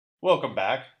Welcome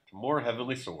back to more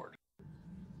Heavenly Sword.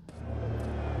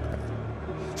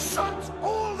 Shut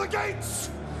all the gates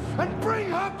and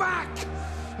bring her back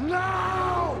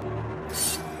now!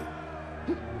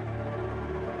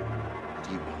 What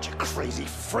do you want, you crazy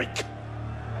freak?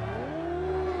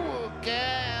 Ooh,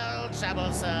 girl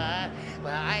trouble, sir.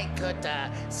 Well, I could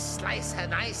slice her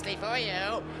nicely for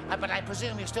you, but I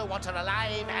presume you still want her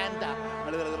alive and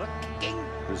kicking.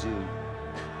 Presume?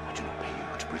 I do not pay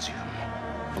you to presume.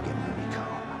 Forget Noriko.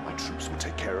 My troops will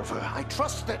take care of her. I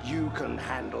trust that you can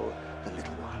handle the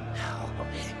little one. Oh,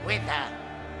 with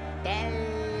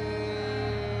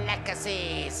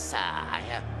delicacy,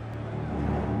 sire.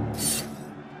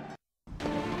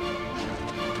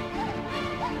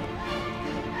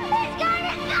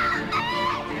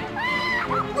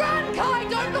 Run, Kai!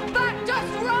 Don't look back!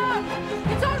 Just run!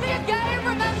 It's only a game,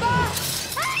 remember?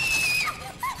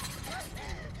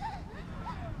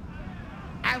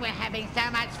 Oh, we're having so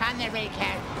much fun,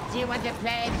 Noriko. Do you want to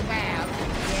play as well?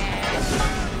 Yes.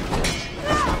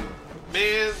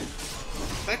 Man,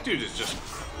 that dude is just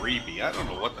creepy. I don't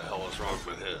know what the hell is wrong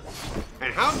with him.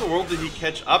 And how in the world did he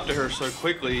catch up to her so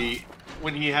quickly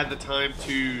when he had the time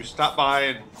to stop by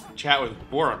and chat with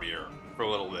Boromir for a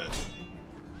little bit?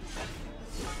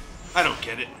 I don't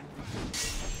get it.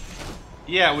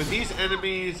 Yeah, with these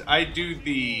enemies, I do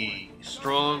the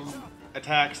strong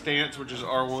attack stance, which is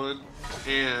R1,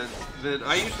 and then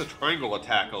I use the triangle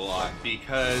attack a lot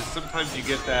because sometimes you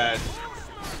get that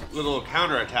little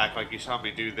counter attack like you saw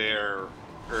me do there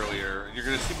earlier, and you're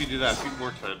going to see me do that a few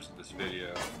more times in this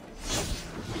video,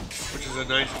 which is a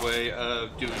nice way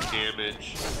of doing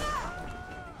damage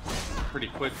pretty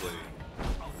quickly.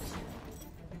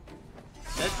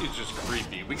 That dude's just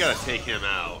creepy. We gotta take him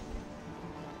out.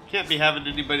 Can't be having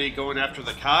anybody going after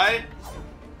the Kai.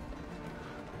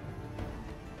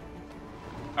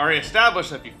 I already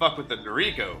established that if you fuck with the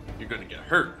Noriko, you're gonna get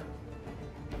hurt.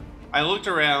 I looked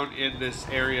around in this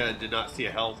area and did not see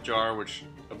a health jar, which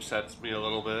upsets me a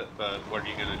little bit, but what are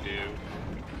you gonna do?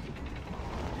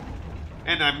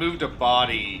 And I moved a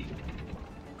body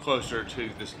closer to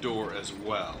this door as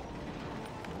well.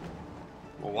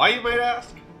 Well, why, you might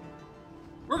ask?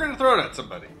 We're gonna throw it at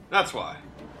somebody. That's why.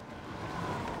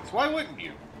 So why wouldn't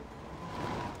you?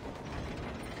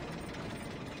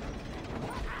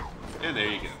 And there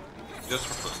you go. Just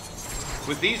for fun.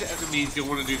 With these enemies, you'll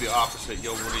want to do the opposite.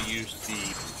 You'll want to use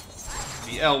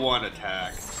the L1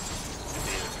 attack.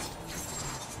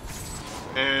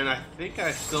 And I think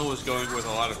I still was going with a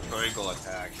lot of triangle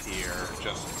attacks here,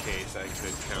 just in case I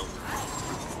could counter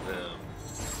them.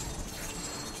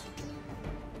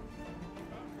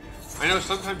 I know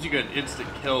sometimes you get an instant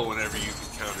kill whenever you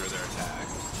can counter their attack.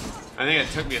 I think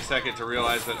it took me a second to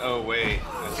realize that, oh wait,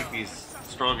 I think these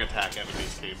strong attack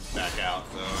enemies came back out,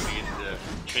 so I needed to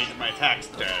change my attack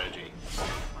strategy.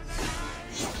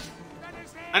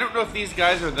 I don't know if these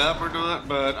guys are them or not,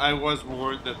 but I was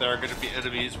warned that there are going to be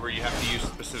enemies where you have to use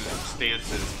specific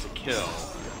stances to kill.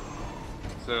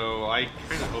 So I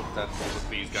kind of hope that's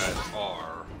what these guys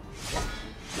are.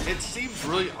 It seems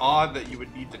really odd that you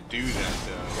would need to do that,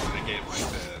 though, in a game like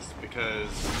this,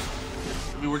 because,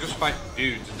 I mean, we're just fighting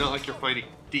dudes. It's not like you're fighting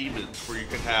demons where you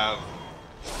could have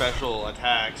special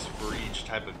attacks for each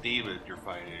type of demon you're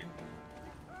fighting.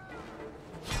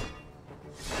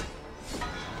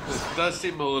 This does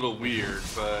seem a little weird,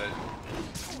 but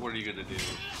what are you gonna do?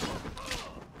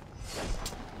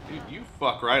 Dude, you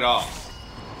fuck right off.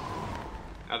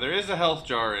 Now, there is a health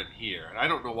jar in here, and I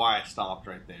don't know why I stopped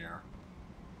right there.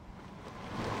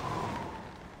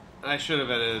 I should have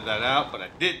edited that out, but I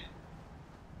didn't.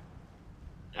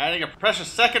 Adding a precious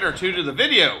second or two to the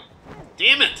video.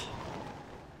 Damn it!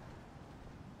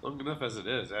 Long enough as it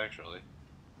is, actually.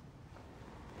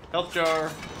 Health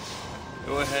jar.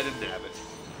 Go ahead and nab it.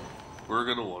 We're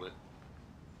gonna want it.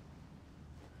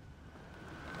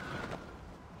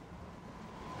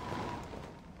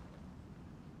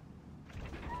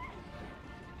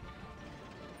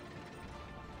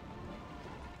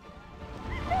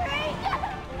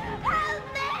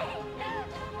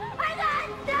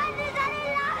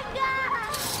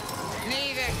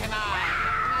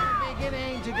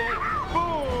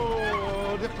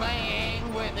 Playing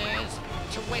with his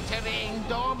twittering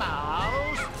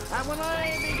dormouse, and when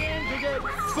I begin to get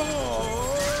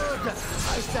bored,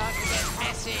 I start to get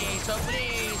messy, so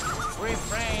please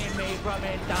refrain me from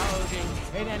indulging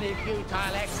in any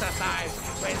futile exercise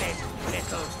with this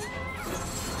little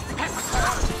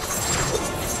peppercorn.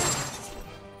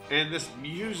 And this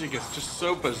music is just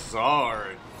so bizarre,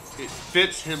 and it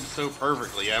fits him so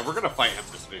perfectly. Yeah, we're gonna fight him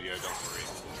this video, don't worry.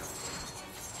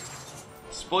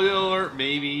 Spoiler alert,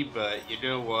 maybe, but you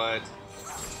know what?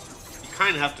 You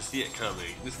kind of have to see it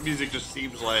coming. This music just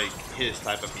seems like his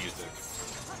type of music.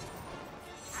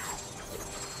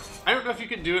 I don't know if you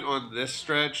can do it on this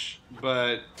stretch,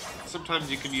 but sometimes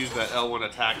you can use that L1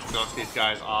 attack to knock these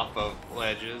guys off of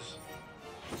ledges.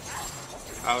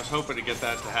 I was hoping to get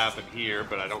that to happen here,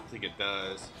 but I don't think it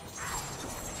does.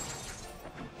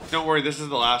 Don't worry, this is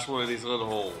the last one of these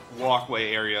little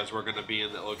walkway areas we're going to be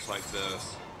in that looks like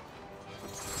this.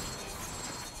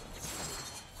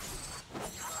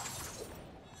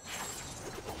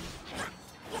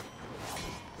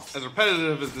 As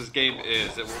repetitive as this game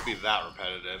is, it won't be that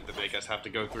repetitive to make us have to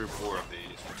go through 4 of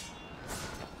these.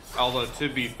 Although, to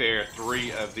be fair,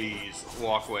 3 of these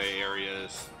walkway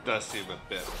areas does seem a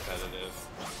bit repetitive.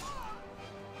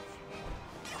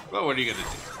 But what are you going to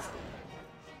do?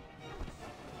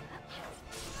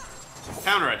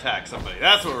 Counterattack somebody.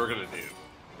 That's what we're going to do.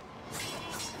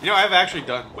 You know, I've actually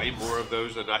done way more of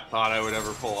those than I thought I would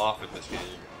ever pull off in this game.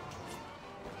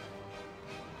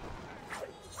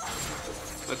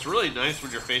 It's really nice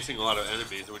when you're facing a lot of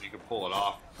enemies when you can pull it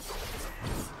off.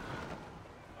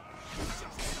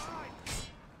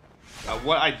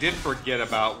 What I did forget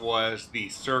about was the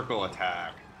circle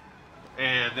attack.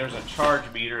 And there's a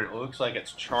charge meter, and it looks like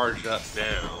it's charged up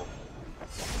now.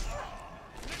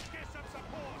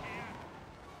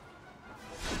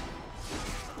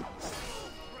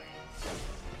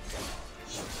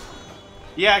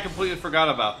 Yeah, I completely forgot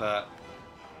about that.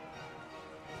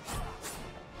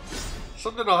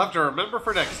 Something I'll have to remember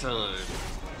for next time.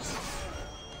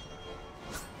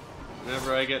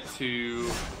 Whenever I get to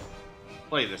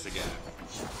play this again.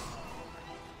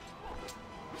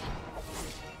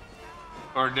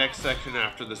 Our next section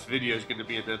after this video is going to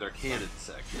be another cannon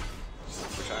section,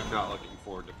 which I'm not looking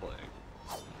forward to playing.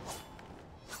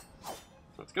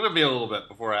 So it's going to be a little bit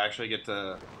before I actually get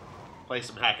to play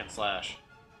some hack and slash.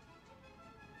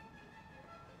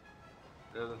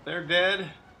 Now that they're dead,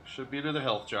 should be another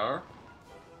health jar.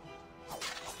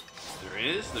 There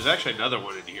is. There's actually another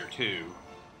one in here too,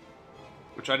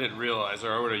 which I didn't realize,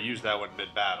 or I would have used that one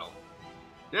mid-battle.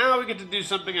 Now we get to do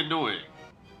something annoying.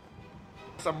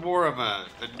 Some more of an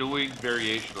annoying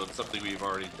variation on something we've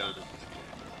already done in this game.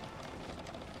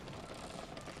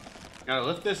 Gotta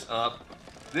lift this up.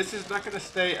 This is not going to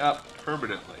stay up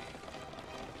permanently.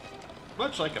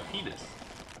 Much like a penis.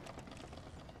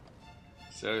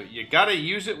 So you gotta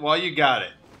use it while you got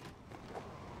it.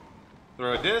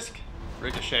 Throw a disc,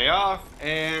 ricochet off,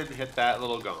 and hit that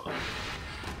little gong.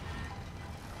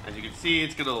 As you can see,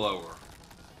 it's gonna lower.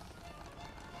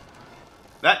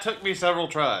 That took me several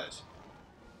tries.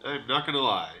 I'm not gonna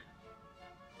lie.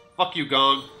 Fuck you,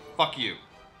 gong. Fuck you.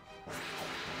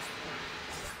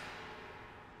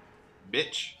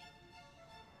 Bitch.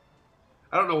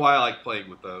 I don't know why I like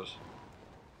playing with those.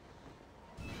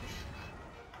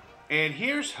 And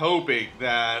here's hoping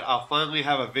that I'll finally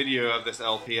have a video of this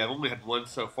LP. I've only had one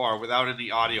so far without any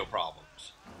audio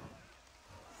problems.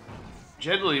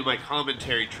 Generally, my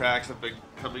commentary tracks have been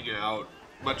coming out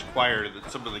much quieter than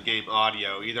some of the game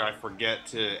audio. Either I forget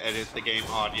to edit the game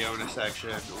audio in a section,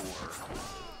 or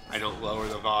I don't lower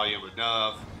the volume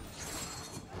enough.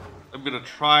 I'm going to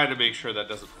try to make sure that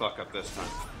doesn't fuck up this time.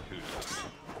 Who knows?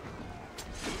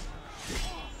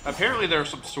 Apparently there are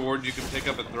some swords you can pick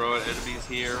up and throw at enemies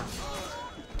here.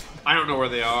 I don't know where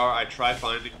they are. I try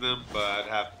finding them, but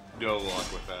have no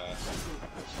luck with that.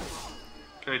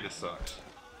 Kinda sucks.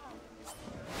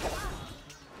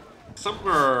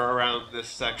 Somewhere around this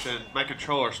section, my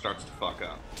controller starts to fuck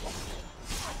up.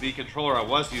 The controller I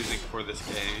was using for this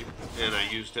game, and I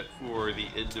used it for the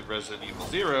end of Resident Evil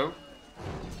 0,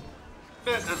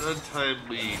 met an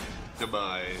untimely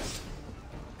demise.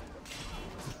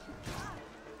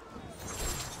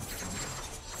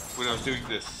 When I was doing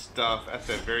this stuff at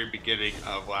the very beginning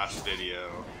of last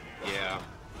video, yeah,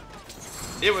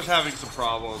 it was having some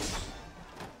problems.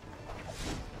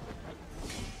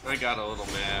 I got a little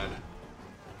mad,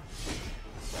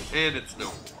 and it's no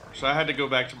more. So I had to go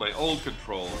back to my old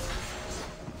controller,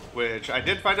 which I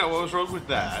did find out what was wrong with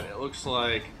that. It looks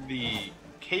like the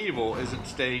cable isn't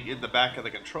staying in the back of the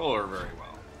controller very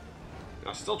well.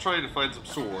 I'm still trying to find some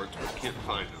swords, but can't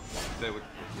find them. They would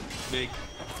make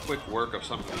quick work of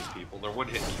some of these people. They're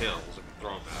one-hit kills if you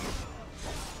throw them at them.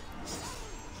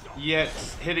 Yet,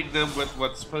 hitting them with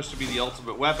what's supposed to be the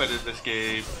ultimate weapon in this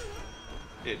game,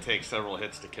 it takes several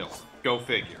hits to kill them. Go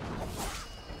figure.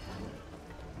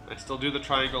 I still do the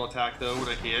triangle attack though when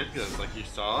I can, because like you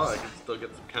saw, I can still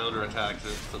get some counter attacks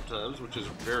in sometimes, which is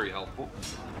very helpful.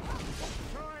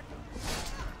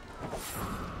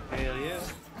 Hell yeah.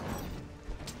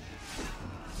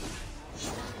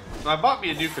 So I bought me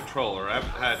a new controller. I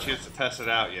haven't had a chance to test it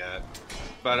out yet.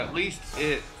 but at least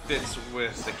it fits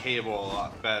with the cable a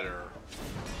lot better.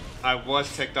 I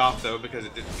was ticked off though because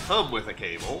it didn't come with a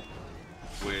cable,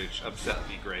 which upset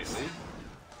me greatly.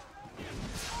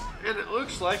 And it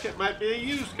looks like it might be a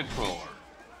used controller,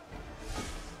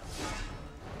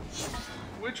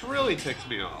 which really ticks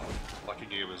me off.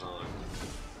 Fucking Amazon.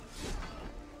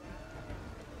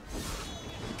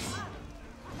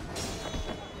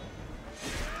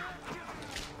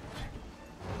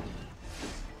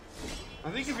 I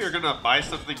think if you're gonna buy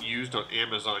something used on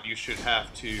Amazon, you should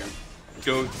have to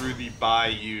go through the buy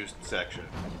used section.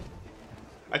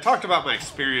 I talked about my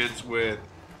experience with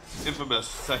Infamous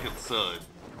Second Son.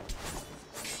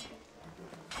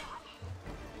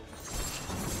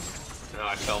 How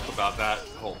I felt about that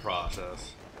whole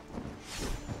process.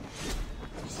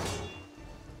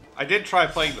 I did try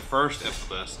playing the first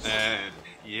Infamous, and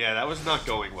yeah, that was not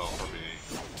going well for me.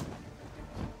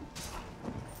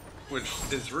 Which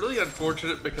is really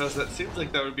unfortunate because that seems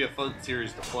like that would be a fun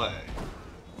series to play.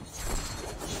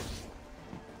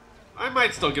 I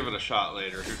might still give it a shot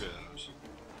later, who knows.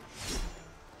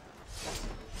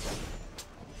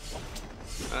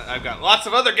 I've got lots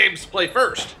of other games to play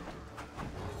first.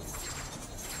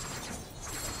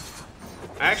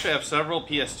 I actually have several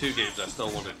PS2 games I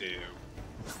still want to do.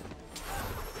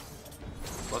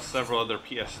 Plus several other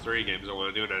PS3 games I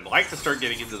want to do, and I'd like to start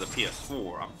getting into the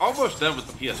PS4. I'm almost done with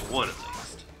the PS1 at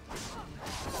least.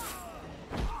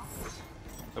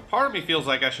 So part of me feels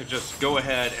like I should just go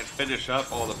ahead and finish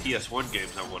up all the PS1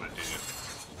 games I want to do.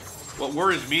 What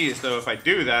worries me is though if I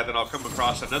do that, then I'll come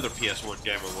across another PS1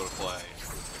 game I want to play.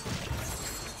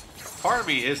 Part of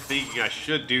me is thinking I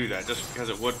should do that just because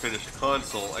it would finish a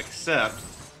console, except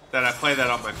that I play that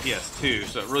on my PS2,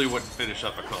 so it really wouldn't finish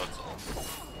up a console.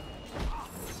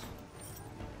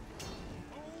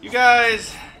 You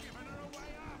guys,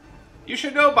 you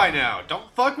should know by now, don't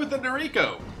fuck with the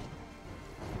Noriko.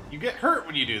 You get hurt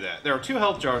when you do that. There are 2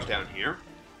 health jars down here.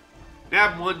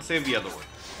 Nab one, save the other one.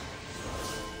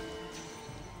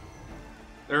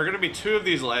 There are going to be 2 of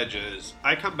these ledges.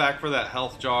 I come back for that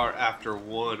health jar after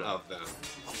one of them.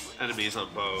 Enemies on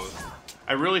both.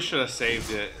 I really should have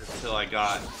saved it until I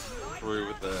got through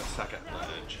with the second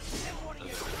ledge.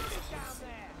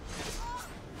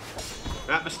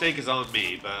 That mistake is on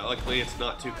me, but luckily it's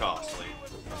not too costly.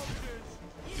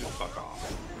 Dude, fuck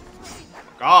off.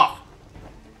 Fuck off!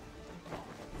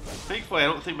 Thankfully, I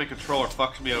don't think my controller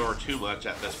fucks me over too much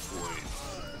at this point.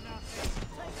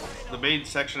 The main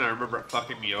section I remember it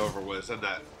fucking me over was in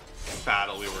that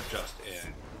battle we were just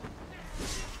in.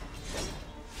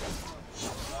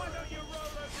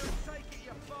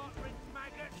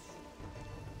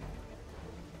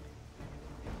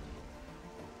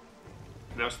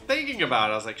 And I was thinking about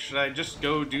it, I was like, should I just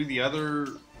go do the other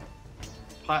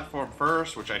platform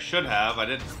first? Which I should have. I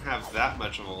didn't have that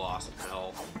much of a loss of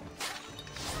health.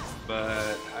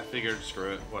 But I figured,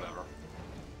 screw it, whatever.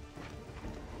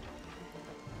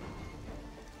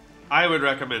 I would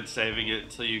recommend saving it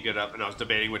until you get up, and I was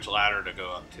debating which ladder to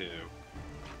go up to.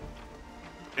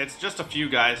 It's just a few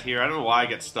guys here. I don't know why I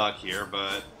get stuck here,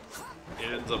 but it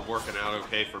ends up working out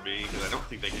okay for me, because I don't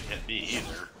think they can hit me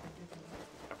either.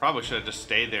 I probably should have just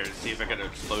stayed there and see if I could have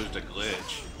exposed a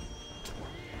glitch.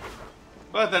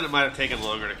 But then it might have taken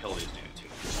longer to kill these dudes too.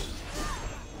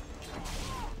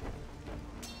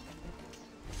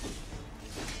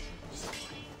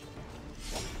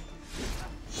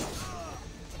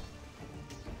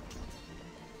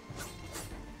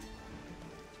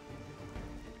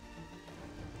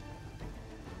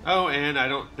 Oh, and I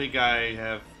don't think I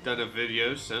have done a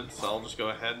video since. I'll just go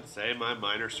ahead and say my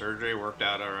minor surgery worked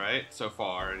out alright, so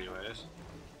far anyways.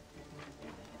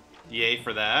 Yay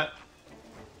for that.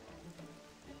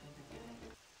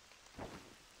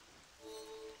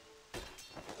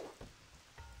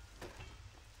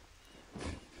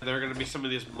 There are going to be some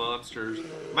of these monsters.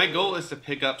 My goal is to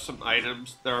pick up some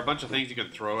items. There are a bunch of things you can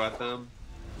throw at them.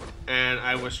 And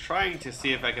I was trying to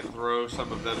see if I could throw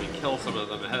some of them and kill some of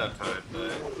them ahead of time,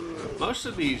 but most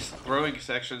of these throwing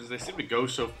sections, they seem to go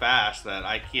so fast that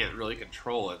I can't really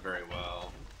control it very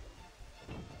well.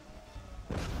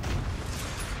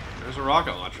 There's a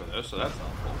rocket launcher though, so that's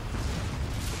helpful.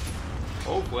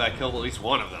 Hopefully I killed at least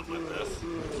one of them with this.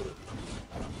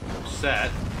 Set.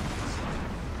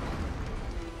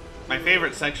 My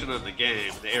favorite section of the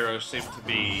game, the arrows seem to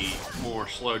be more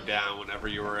slowed down whenever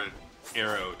you were in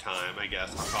arrow time, I guess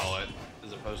I'll call it,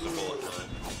 as opposed to bullet time.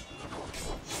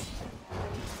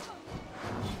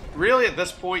 Really, at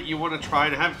this point, you want to try,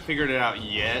 and I haven't figured it out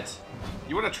yet,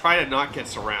 you want to try to not get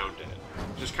surrounded.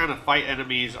 Just kind of fight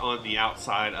enemies on the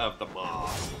outside of the mob,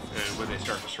 and when they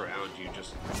start to surround you,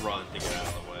 just run to get out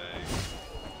of the way.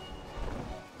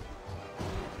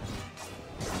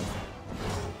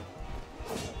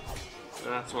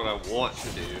 That's what I want to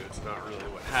do. It's not really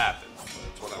what happens, but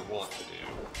it's what I want to do.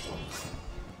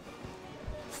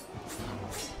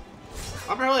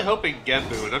 I'm really hoping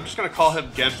Genbu, and I'm just going to call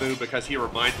him Genbu because he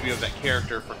reminds me of that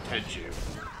character from Tenchu.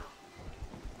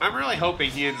 I'm really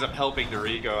hoping he ends up helping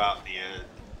Noriko out in the end.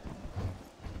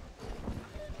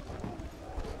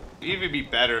 It'd even be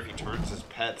better if he turns his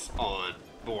pets on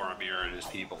Boromir and his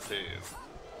people too.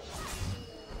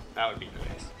 That would be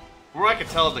nice. From what I could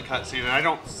tell in the cutscene, and I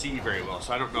don't see very well,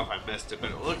 so I don't know if I missed it, but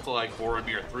it looked like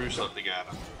Boromir threw something at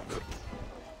him.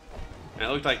 And it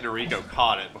looked like Noriko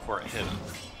caught it before it hit him.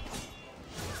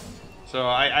 So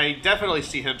I definitely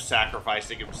see him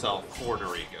sacrificing himself for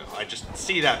Noriko. I just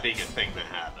see that being a thing that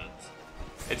happens.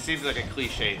 It seems like a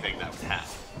cliche thing that would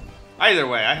happen. Either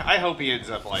way, I hope he ends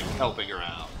up, like, helping her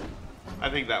out. I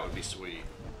think that would be sweet.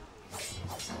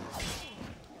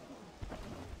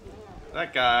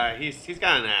 That guy, he's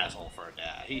got an asshole for a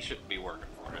dad. He shouldn't be working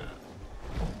for him.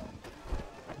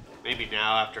 Maybe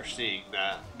now, after seeing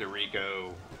that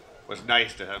Noriko was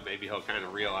nice to him, maybe he'll kind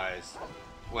of realize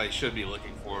what he should be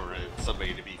looking for and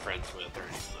somebody to be friends with or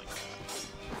anything like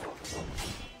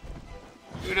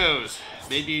that. Who knows?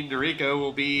 Maybe Noriko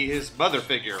will be his mother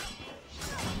figure.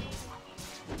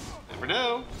 Never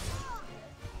know.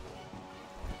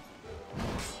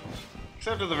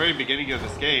 Except at the very beginning of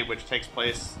this game, which takes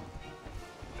place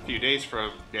a few days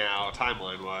from now,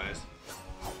 timeline-wise.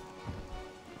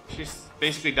 She's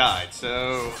basically died,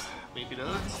 so maybe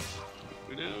not.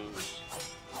 Who knows?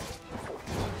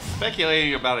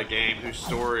 Speculating about a game whose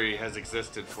story has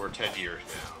existed for 10 years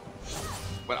now.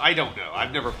 But I don't know.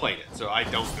 I've never played it, so I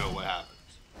don't know what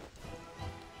happens.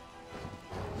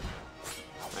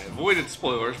 I avoided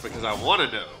spoilers because I want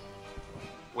to know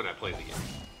when I play the game.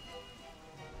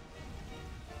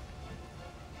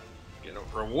 Get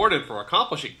rewarded for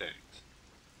accomplishing things.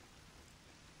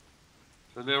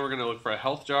 So now we're going to look for a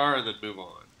health jar and then move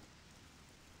on.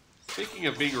 Speaking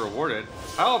of being rewarded,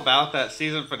 how about that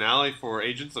season finale for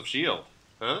Agents of S.H.I.E.L.D.,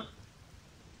 huh?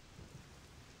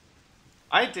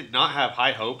 I did not have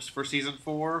high hopes for Season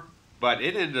 4, but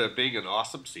it ended up being an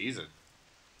awesome season.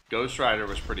 Ghost Rider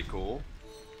was pretty cool.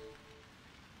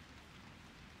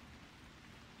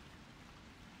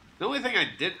 The only thing I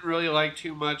didn't really like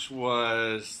too much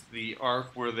was the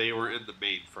arc where they were in the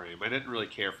mainframe. I didn't really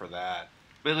care for that.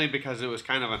 Mainly because it was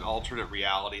kind of an alternate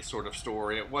reality sort of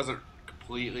story. It wasn't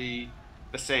completely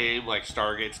the same like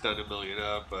Stargate's done a million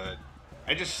of, but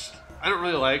I don't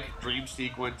really like dream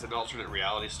sequence and alternate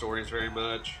reality stories very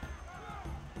much.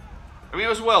 I mean, it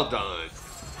was well done.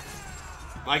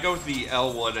 I go with the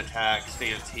L1 attack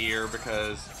stance here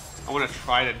because I want to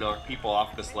try to knock people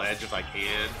off this ledge if I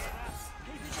can.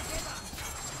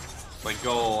 My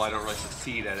goal, I don't really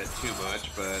succeed at it too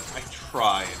much, but I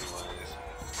try anyways.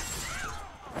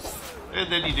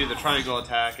 And then you do the triangle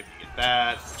attack and you get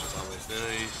that, which is always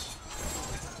nice.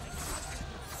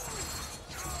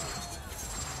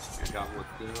 I got one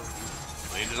down.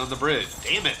 Landed on the bridge.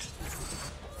 Damn it!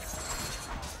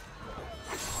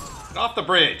 Get off the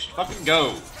bridge. Fucking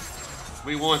go.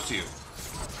 We want to.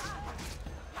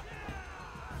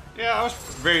 Yeah, I was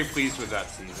very pleased with that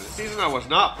season. The season I was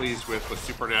not pleased with was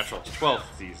Supernatural's 12th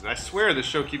season. I swear this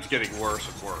show keeps getting worse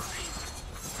and worse.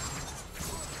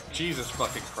 Jesus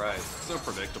fucking Christ. It's so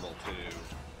predictable, too.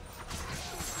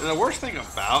 And the worst thing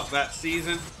about that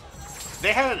season,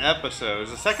 they had an episode, it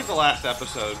was the second to last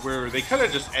episode, where they could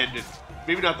have just ended,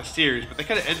 maybe not the series, but they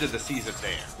could have ended the season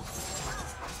there.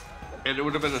 And it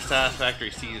would have been a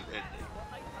satisfactory season ending.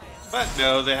 But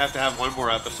no, they have to have one more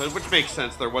episode, which makes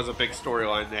sense. There was a big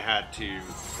storyline they had to...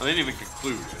 Well, they didn't even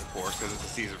conclude it, of course, because it's a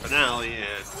season finale,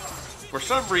 and for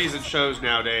some reason, shows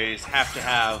nowadays have to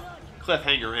have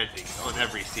cliffhanger endings on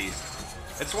every season.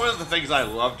 It's one of the things I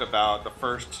loved about the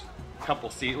first couple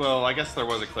seasons. Well, I guess there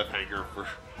was a cliffhanger for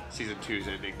Season 2's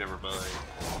ending, never mind.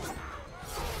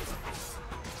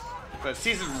 But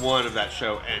Season 1 of that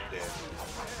show ended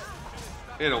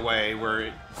in a way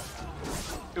where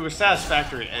it was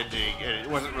satisfactory ending, and it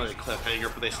wasn't really a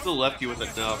cliffhanger, but they still left you with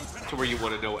enough to where you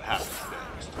want to know what happens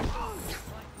next.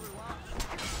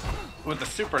 With the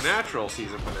Supernatural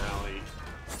season finale,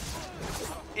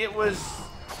 it was...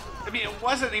 I mean, it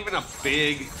wasn't even a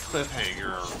big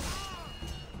cliffhanger,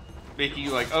 making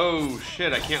you like, oh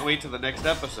shit, I can't wait to the next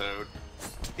episode.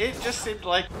 It just seemed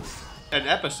like an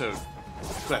episode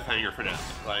cliffhanger finale.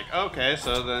 Like, okay,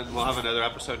 so then we'll have another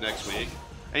episode next week.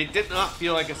 And it did not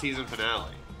feel like a season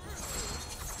finale.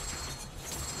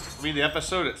 I mean, the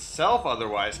episode itself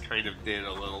otherwise kind of did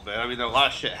a little bit. I mean, a lot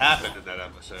of shit happened in that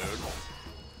episode.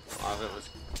 A lot of it was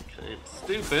kind of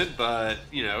stupid, but,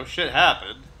 you know, shit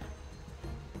happened.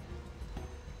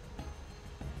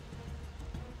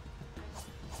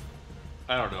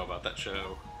 I don't know about that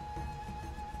show.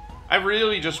 I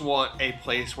really just want a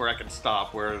place where I can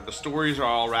stop, where the stories are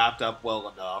all wrapped up well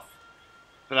enough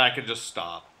that I can just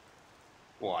stop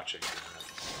watching.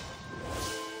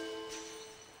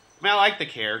 I mean, I like the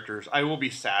characters. I will be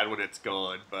sad when it's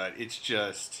gone, but it's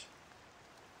just...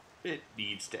 it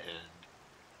needs to end.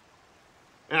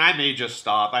 And I may just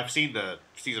stop. I've seen the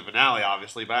season finale,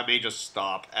 obviously, but I may just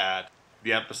stop at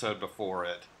the episode before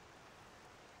it.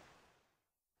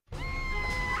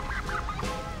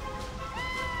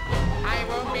 I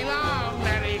won't be long,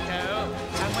 Naruto.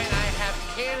 And when I have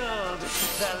killed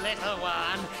the little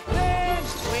one, then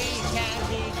we can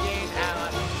begin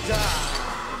our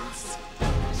dance.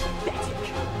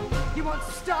 Pathetic. You want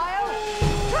style?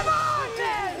 Come on,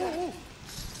 then!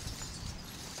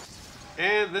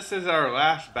 And this is our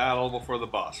last battle before the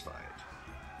boss fight.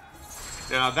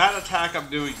 Now, that attack I'm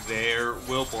doing there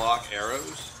will block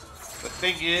arrows. The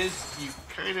thing is, you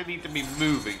kind of need to be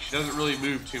moving. She doesn't really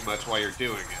move too much while you're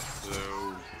doing it.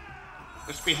 So,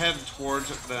 just be heading towards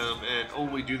them and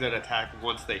only do that attack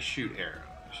once they shoot arrows.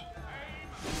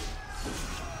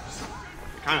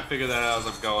 I kind of figured that out as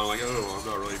I'm going, like, oh, I'm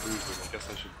not really moving. I guess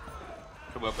I should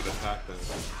come up and attack them.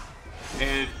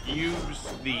 And use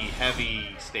the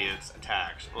heavy stance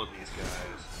attacks on these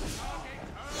guys.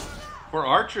 For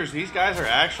archers, these guys are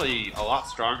actually a lot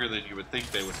stronger than you would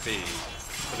think they would be,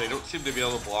 but they don't seem to be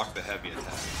able to block the heavy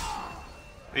attacks.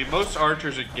 I mean, most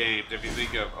archers in games, if you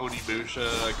think of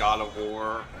Onimusha, God of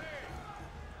War,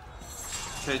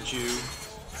 Tenchu,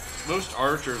 most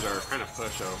archers are kind of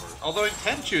pushovers. Although in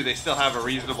Tenchu, they still have a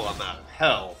reasonable amount of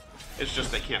health. It's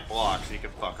just they can't block, so you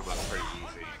can fuck them up pretty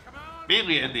easy.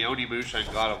 Mainly in the Onimusha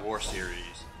and God of War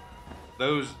series,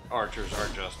 those archers are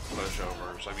just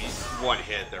pushovers. I mean, one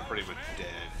hit, they're pretty much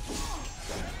dead.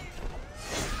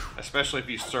 Especially if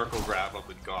you circle grab them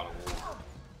in God of War.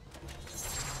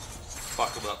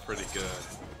 Fuck them up pretty good.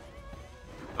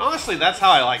 Honestly, that's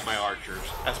how I like my archers,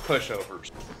 as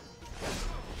pushovers.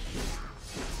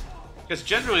 Because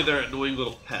generally they're annoying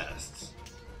little pests.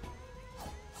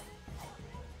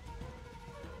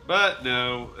 But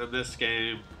no, in this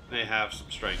game, they have some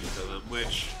strength to them,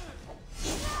 which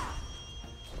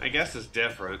I guess is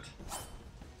different.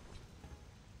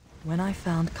 When I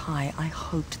found Kai, I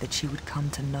hoped that she would come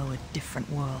to know a different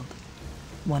world.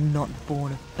 One not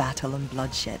born of battle and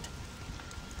bloodshed.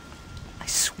 I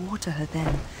swore to her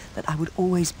then that I would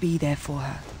always be there for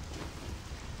her.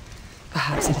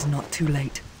 Perhaps it is not too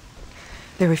late.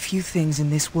 There are few things in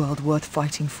this world worth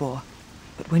fighting for,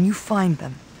 but when you find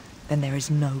them, then there is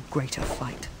no greater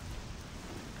fight.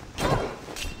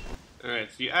 Alright,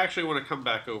 so you actually want to come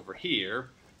back over here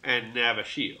and nab a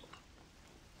shield.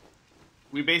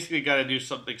 We basically got to do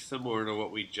something similar to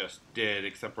what we just did,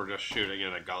 except we're just shooting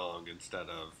at a gong instead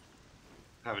of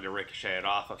having to ricochet it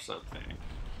off of something.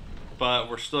 But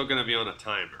we're still going to be on a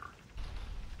timer.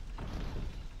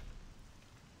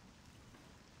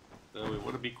 So we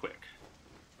want to be quick.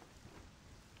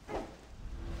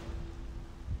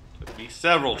 Took me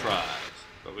several tries,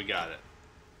 but we got it.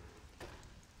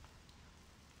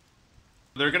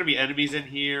 There are going to be enemies in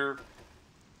here.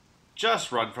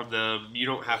 Just run from them. You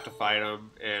don't have to fight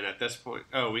them. And at this point...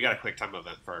 oh, we got a quick time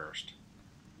event first.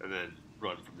 And then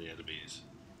run from the enemies.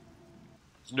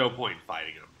 There's no point in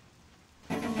fighting them.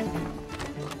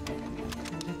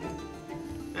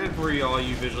 And for all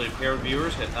you visually impaired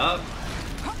viewers, hit up,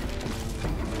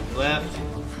 left,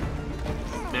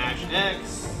 mash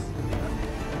X,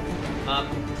 up,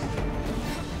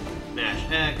 mash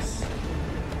X,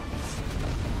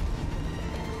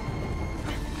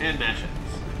 and mash X.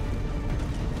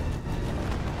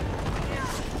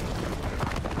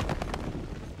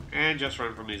 And just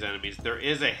run from these enemies. There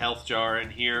is a health jar in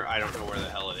here. I don't know where the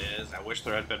hell it is. I wish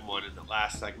there had been one in the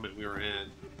last segment we were in.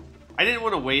 I didn't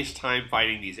want to waste time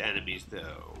fighting these enemies,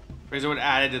 though, because it would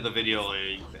add to the video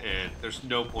length, and there's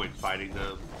no point in fighting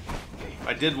them.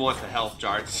 I did want the health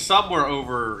jar. It's somewhere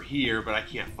over here, but I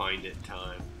can't find it in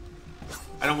time.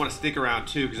 I don't want to stick around,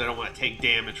 too, because I don't want to take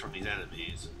damage from these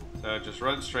enemies. So just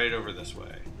run straight over this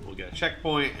way. We'll get a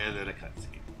checkpoint, and then a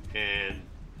cutscene. And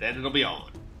then it'll be on.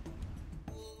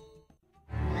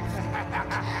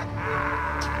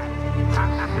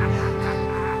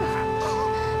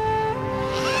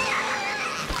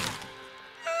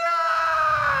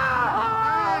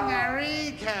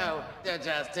 Naruto, you're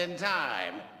just in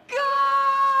time.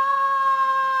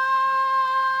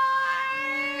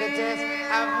 The death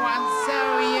of one so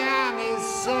young is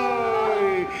so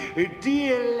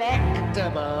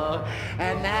delectable.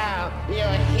 And now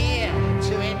you're here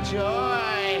to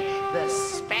enjoy the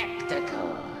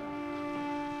spectacle.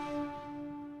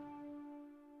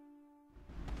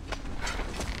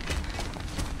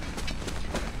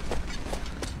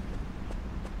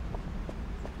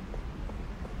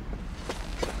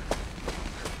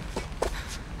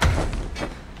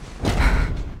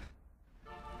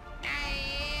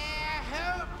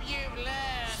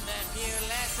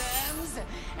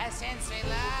 Since we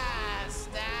last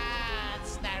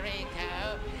danced,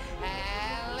 Nariko,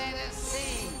 let us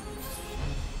see.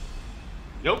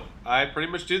 Nope, I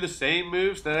pretty much do the same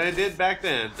moves that I did back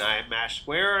then. I mash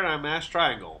square and I mash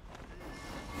triangle.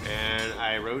 And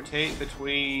I rotate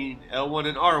between L1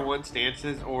 and R1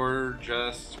 stances or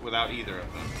just without either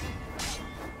of them.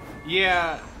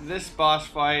 Yeah, this boss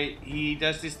fight, he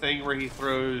does this thing where he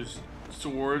throws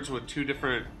swords with two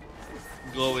different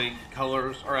glowing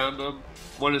colors around them.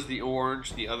 One is the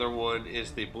orange, the other one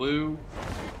is the blue.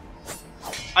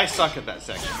 I suck at that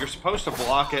section. You're supposed to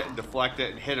block it and deflect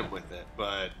it and hit him with it,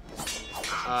 but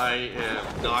I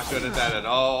am not good at that at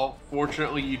all.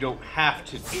 Fortunately, you don't have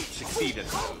to succeed at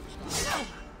those.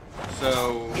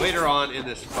 So later on in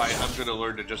this fight, I'm going to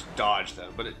learn to just dodge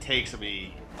them, but it takes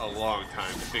me a long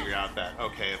time to figure out that,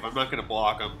 okay, if I'm not going to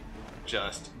block them,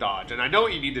 just dodge. And I know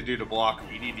what you need to do to block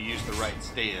them. You need to use the right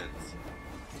stance.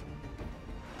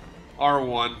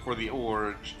 R1 for the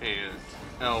orange and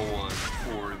L1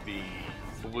 for the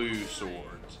blue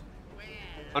swords.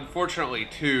 Unfortunately,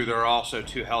 too, there are also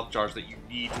two health jars that you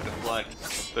need to deflect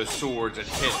those swords and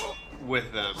hit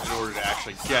with them in order to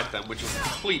actually get them, which is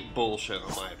complete bullshit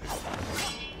in my opinion.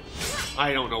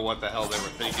 I don't know what the hell they were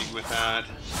thinking with that.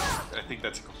 I think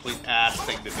that's a complete ass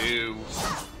thing to do.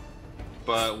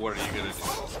 But what are you gonna do?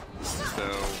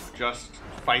 So just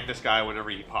fight this guy whenever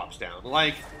he pops down.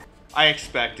 Like I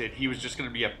expected, he was just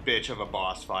gonna be a bitch of a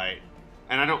boss fight.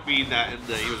 And I don't mean that in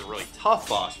that he was a really tough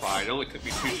boss fight. It only took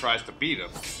me 2 tries to beat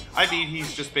him. I mean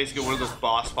he's just basically one of those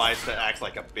boss fights that acts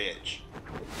like a bitch.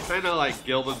 Kind of like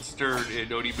Guildenstern in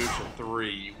Onimusha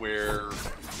 3, where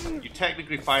you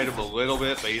technically fight him a little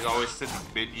bit, but he's always sending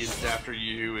minions after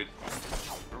you and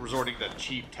resorting to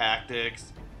cheap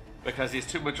tactics because he's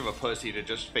too much of a pussy to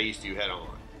just face you head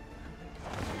on.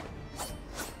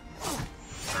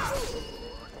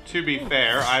 To be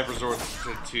fair, I've resorted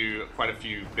to quite a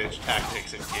few bitch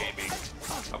tactics in gaming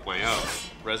of my own.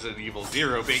 Resident Evil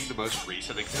 0 being the most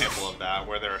recent example of that,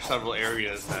 where there are several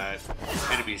areas that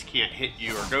enemies can't hit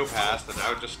you or go past, and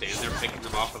I would just stand there picking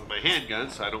them off with my handgun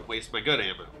so I don't waste my good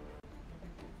ammo.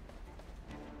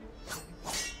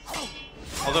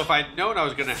 Although if I'd known I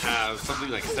was going to have something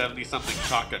like 70-something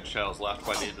shotgun shells left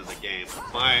by the end of the game,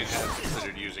 I might have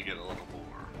considered using it a little more.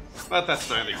 But that's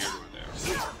neither here nor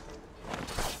there.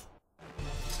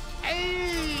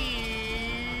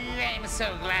 I'm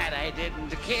so glad I didn't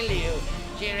kill you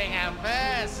during our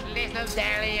first little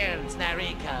dalliance,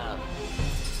 Nariko.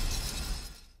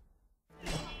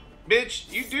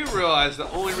 Bitch, you do realize the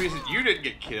only reason you didn't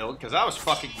get killed, because I was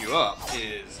fucking you up,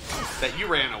 is that you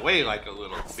ran away like a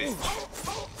little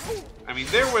bitch. I mean,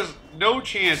 there was no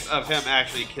chance of him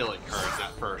actually killing her in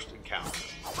that first encounter.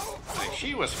 Like,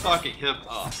 she was fucking him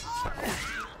up.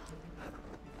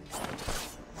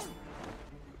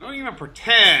 Don't even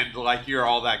pretend like you're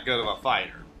all that good of a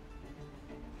fighter.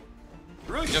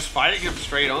 Really, just fighting him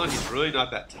straight on, he's really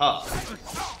not that tough.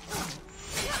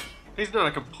 He's not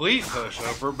a complete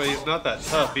pushover, but he's not that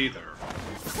tough either.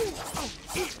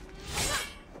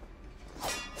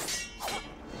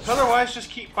 Otherwise, just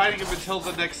keep fighting him until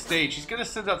the next stage. He's gonna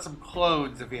send out some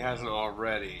clones if he hasn't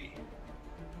already.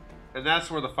 And that's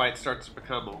where the fight starts to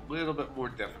become a little bit more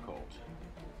difficult.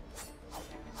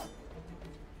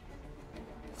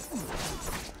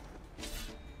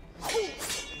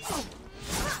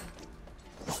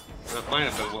 That might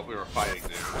have been what we were fighting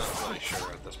there. I'm not really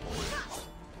sure at this point.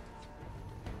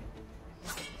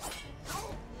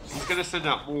 He's going to send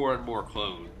out more and more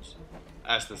clones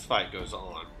as this fight goes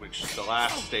on, which the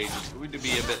last stage is going to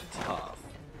be a bit tough.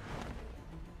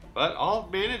 But I'll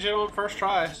manage it on first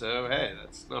try, so hey,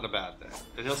 that's not a bad thing.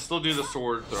 And he'll still do the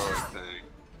sword throwing thing.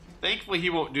 Thankfully, he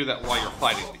won't do that while you're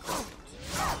fighting the clones.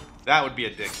 That would be a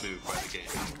dick move by the game.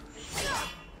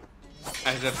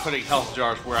 As if putting health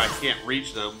jars where I can't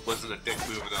reach them wasn't a dick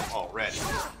move enough already.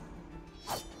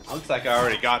 Looks like I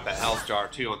already got that health jar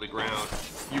too on the ground.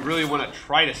 You really want to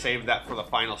try to save that for the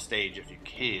final stage if you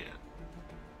can.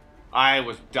 I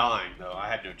was dying though, I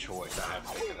had no choice, I had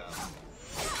to pick it up.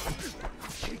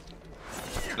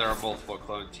 There are multiple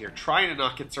clones here. Trying to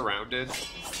not get surrounded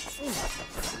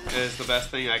is the best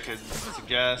thing I can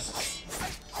suggest.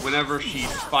 Whenever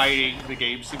she's fighting, the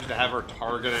game seems to have her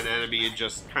target an enemy and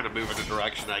just kind of move in a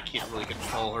direction I can't really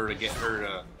control her to get her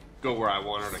to go where I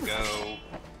want her to go.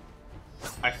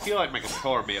 I feel like my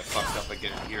controller may have fucked up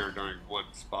again here during one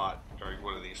spot during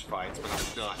one of these fights, but I'm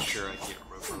not sure, I can't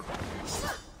remember.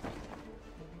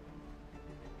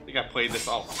 I think I played this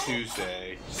all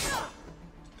Tuesday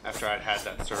after I'd had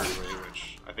that surgery,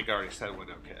 which I think I already said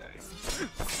went okay.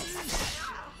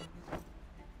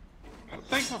 I'm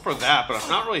thankful for that, but I'm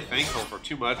not really thankful for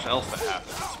too much else that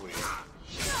happened this week.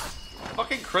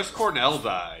 Fucking Chris Cornell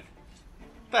died.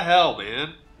 What the hell,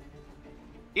 man?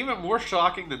 Even more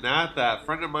shocking than that, that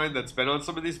friend of mine that's been on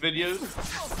some of these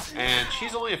videos, and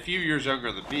she's only a few years younger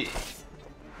than me,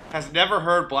 has never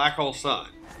heard Black Hole Sun.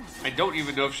 I don't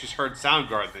even know if she's heard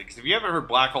Soundgarden, because if you haven't heard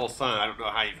Black Hole Sun, I don't know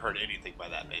how you've heard anything by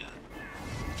that band.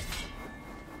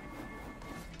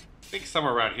 I think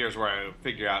somewhere around here is where I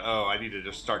figure out, oh, I need to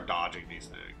just start dodging these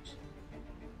things.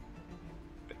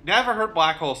 But never heard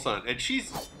Black Hole Sun, and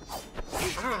she's,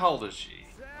 I don't know how old is she?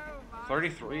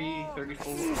 33,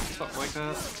 34, something like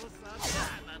that.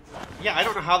 Yeah, I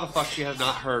don't know how the fuck she has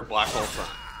not heard Black Hole Sun.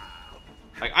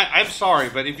 Like, I'm sorry,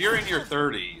 but if you're in your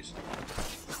 30s,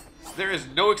 there is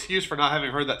no excuse for not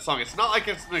having heard that song. It's not like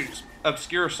it's an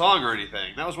obscure song or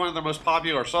anything. That was one of their most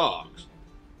popular songs.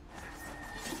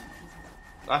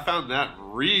 I found that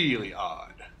really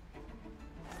odd.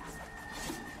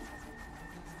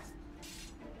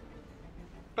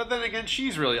 But then again,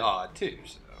 she's really odd too,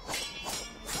 so.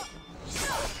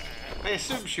 I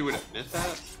assume she would admit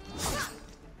that.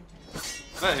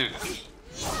 But who knows?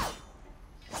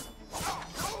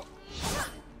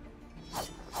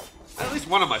 At least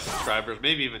one of my subscribers,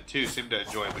 maybe even two, seem to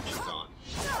enjoy when she's on.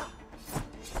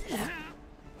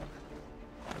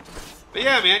 But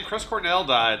yeah, man, Chris Cornell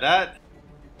died. That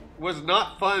was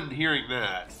not fun hearing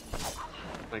that.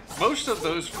 Like, most of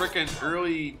those frickin'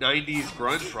 early 90s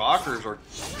grunge rockers are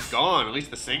gone, at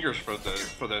least the singers for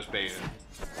those bands.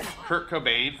 Kurt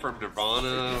Cobain from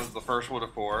Nirvana was the first one,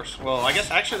 of course. Well, I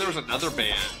guess actually there was another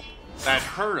band that I'd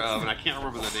heard of, and I can't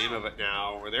remember the name of it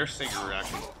now, where their singer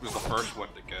actually was the first one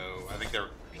to go. I think they were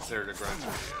considered a grunge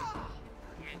band.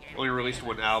 Only released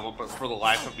one album, but for the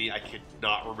life of me, I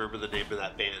cannot remember the name of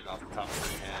that band off the top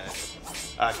of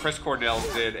my head. Chris Cornell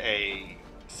did a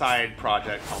side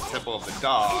project called Temple of the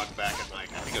Dog back in,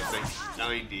 like, I think it was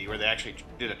 1990, where they actually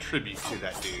did a tribute to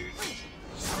that dude.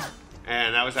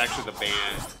 And that was actually the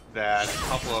band that a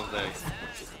couple of the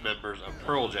members of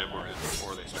Pearl Jam were in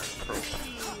before they started Pearl Jam.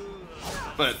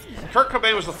 But Kurt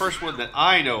Cobain was the first one that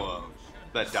I know of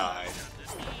that died.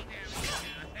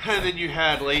 And then you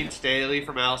had Lane Staley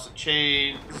from Alice in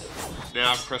Chains,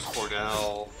 now Chris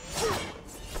Cornell,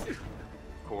 of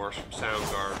course, from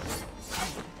Soundgarden.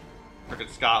 Frickin'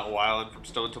 Scott Weiland from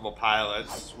Stone Temple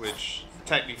Pilots, which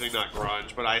technically not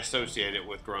grunge, but I associate it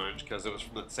with grunge because it was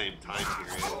from the same time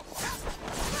period.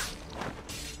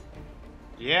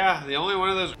 Yeah, the only one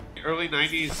of those early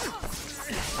 90s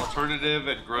alternative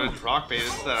and grunge rock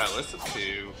bands that I listen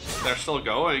to that are still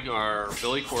going are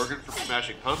Billy Corgan from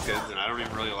Smashing Pumpkins, and I don't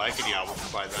even really like any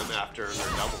albums by them after their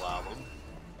double album.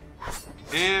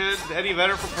 And Eddie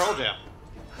Vedder from Pearl Jam.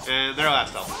 And their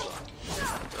last album sucked.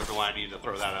 I don't know why I needed to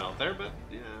throw that out there, but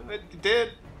yeah, it did.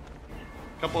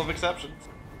 A couple of exceptions.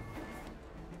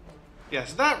 Yeah,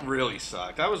 so that really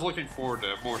sucked. I was looking forward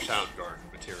to more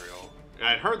Soundgarden material. And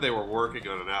I'd heard they were working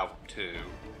on an album too.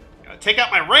 Gotta take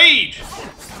out my rage!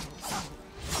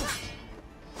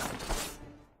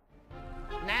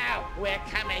 Now we're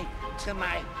coming to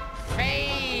my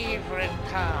favorite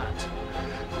part.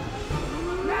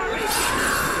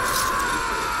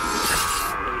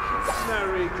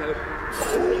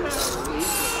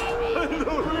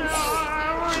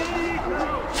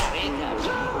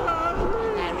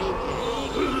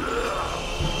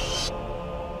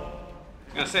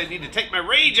 I was gonna say I need to take my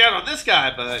rage out on this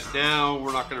guy, but now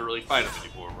we're not gonna really fight him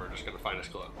anymore. We're just gonna fight his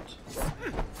clones.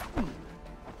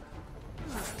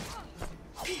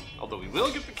 Although we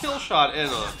will get the kill shot in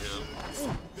on him.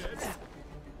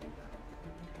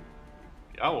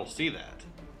 Yeah, I will see that.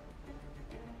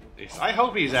 I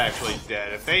hope he's actually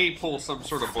dead. If they pull some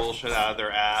sort of bullshit out of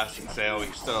their ass and say, oh,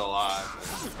 he's still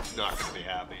alive, I'm not going to be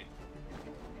happy.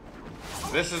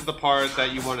 This is the part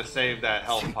that you want to save that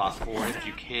health pot for if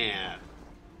you can.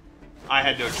 I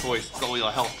had no choice. It's the only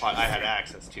health pot I had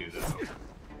access to, though.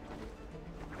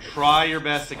 Try your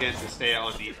best again to stay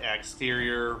on the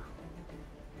exterior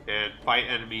and fight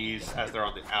enemies as they're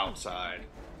on the outside.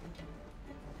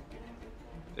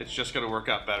 It's just going to work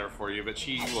out better for you, but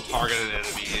she will target an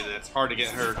enemy, and it's hard to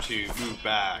get her to move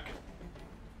back.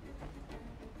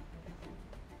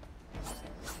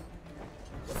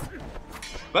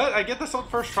 But I get this on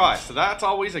first try, so that's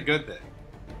always a good thing.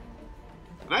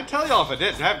 And I tell y'all, if I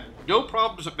didn't, I have no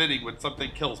problems admitting when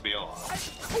something kills me off.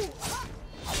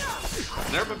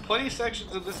 There have been plenty of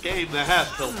sections in this game that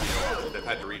have killed me off, and I've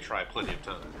had to retry plenty of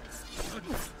times.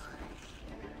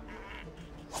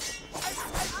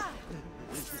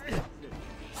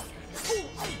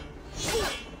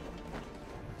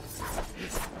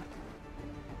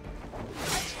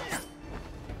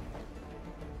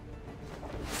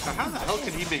 So how the hell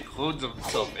can he make clones of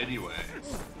himself anyways?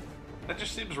 That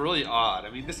just seems really odd. I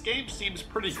mean, this game seems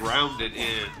pretty grounded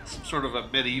in some sort of a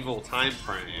medieval time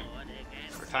frame,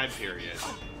 or time period.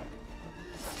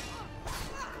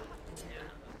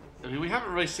 I mean, we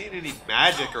haven't really seen any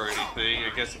magic or anything,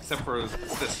 I guess, except for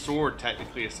the sword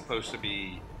technically is supposed to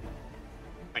be,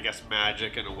 I guess,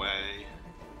 magic in a way.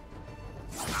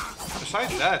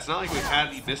 Besides that, it's not like we've had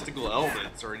any mystical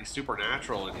elements or any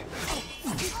supernatural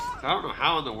anything. So I don't know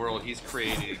how in the world he's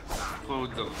creating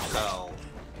clones of himself.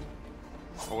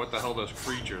 Or what the hell those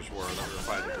creatures were that we were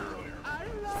fighting earlier. I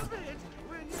love it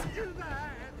when you do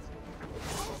that.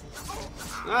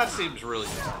 That seems really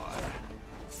odd.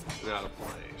 And out of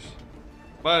place.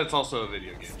 But it's also a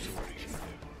video game, so what are you gonna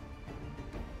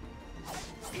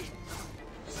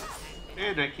do?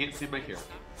 And I can't see my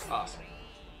character. Awesome.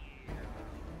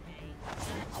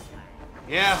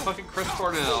 Yeah, fucking Chris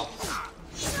Cornell.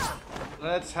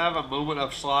 Let's have a moment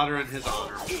of slaughter in his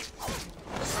honor.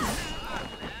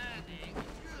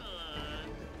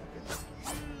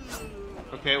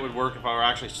 Okay, it would work if I were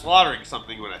actually slaughtering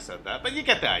something when I said that, but you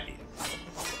get the idea.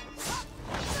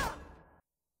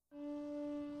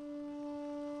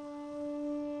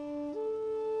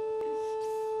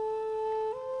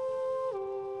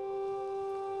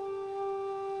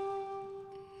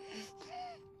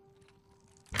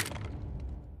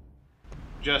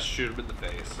 Just shoot him in the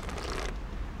face.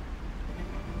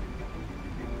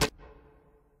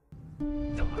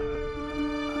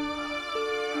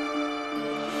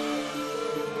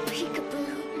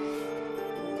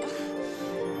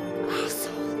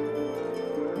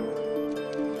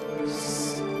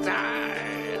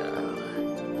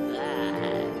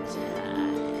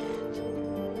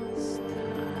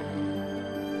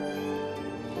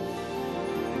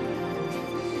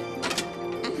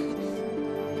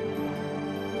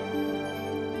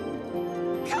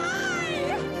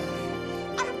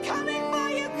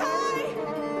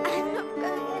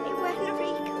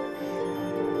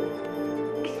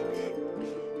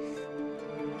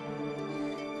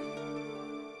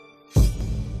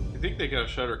 I think they could have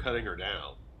showed her cutting her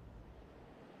down.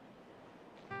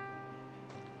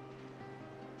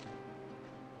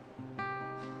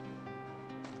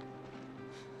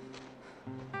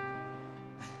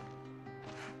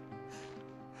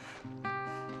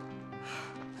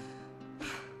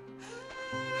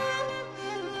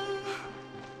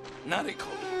 Nariko.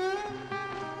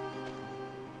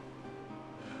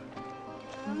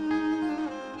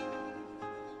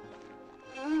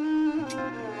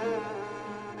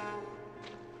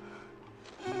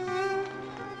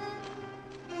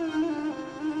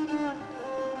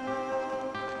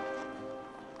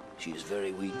 She is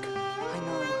very weak. I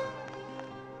know.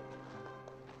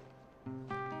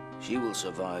 She will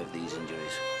survive these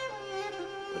injuries.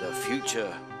 But her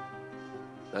future,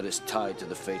 that is tied to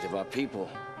the fate of our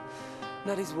people.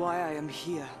 That is why I am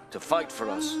here. To fight for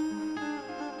us.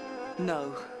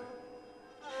 No.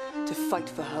 To fight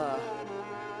for her.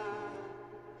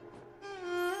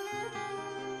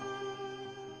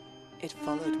 It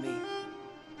followed me.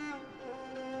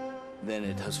 Then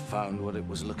it has found what it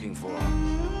was looking for.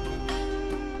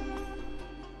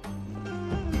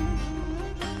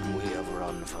 We have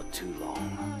run for too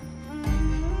long.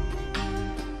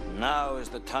 Now is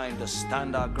the time to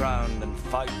stand our ground and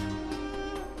fight.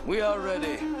 We are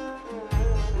ready.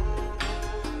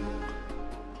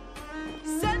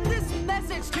 Send this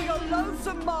message to your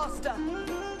loathsome master.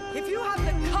 If you have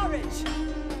the courage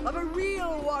of a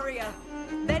real warrior,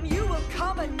 then you will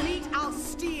come and meet our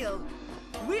steel.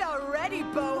 We are ready,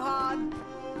 Bohan.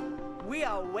 We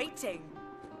are waiting.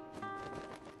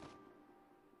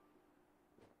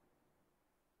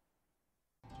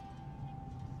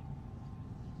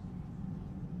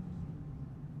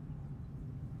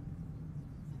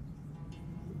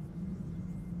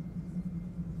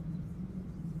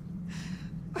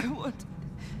 I want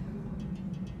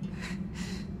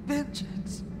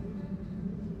vengeance.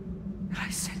 And I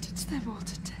sentence them all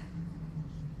to death.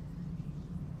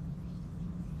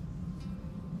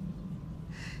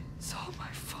 It's all my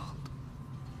fault.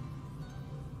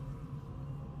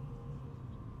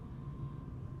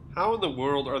 How in the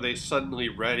world are they suddenly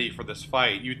ready for this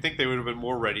fight? You'd think they would have been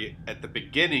more ready at the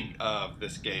beginning of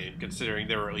this game, considering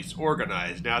they were at least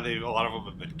organized. Now a lot of them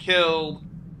have been killed.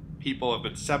 People have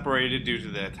been separated due to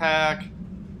the attack.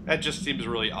 That just seems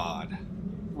really odd.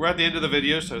 We're at the end of the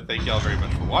video, so thank y'all very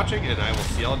much for watching, and I will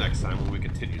see y'all next time when we